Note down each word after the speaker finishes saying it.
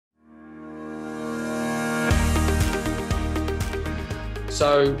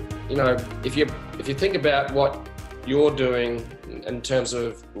So, if you think about what you're doing in terms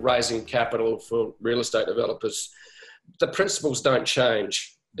of raising capital for real estate developers, the principles don't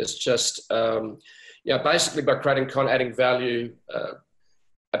change. It's just, basically by creating content, adding value,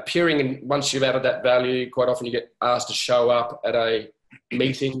 appearing in, once you've added that value, quite often you get asked to show up at a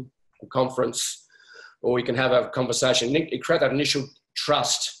meeting, a conference, or you can have a conversation. You create that initial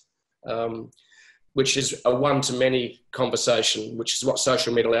trust, which is a one-to-many conversation, which is what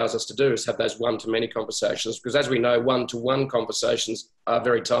social media allows us to do, is have those one-to-many conversations. Because as we know, one-to-one conversations are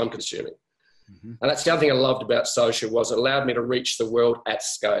very time-consuming. Mm-hmm. And that's the other thing I loved about social, was it allowed me to reach the world at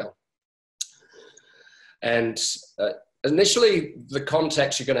scale. And initially, the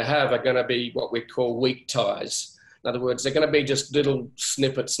contacts you're going to have are going to be what we call weak ties. In other words, they're going to be just little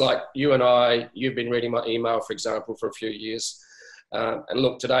snippets like you and I. You've been reading my email, for example, for a few years. And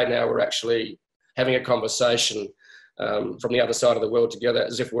look, today now we're actually having a conversation from the other side of the world together,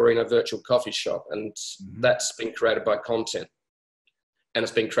 as if we're in a virtual coffee shop. And that's been created by content. And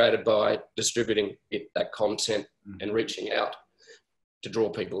it's been created by distributing that content and reaching out to draw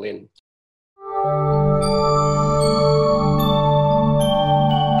people in.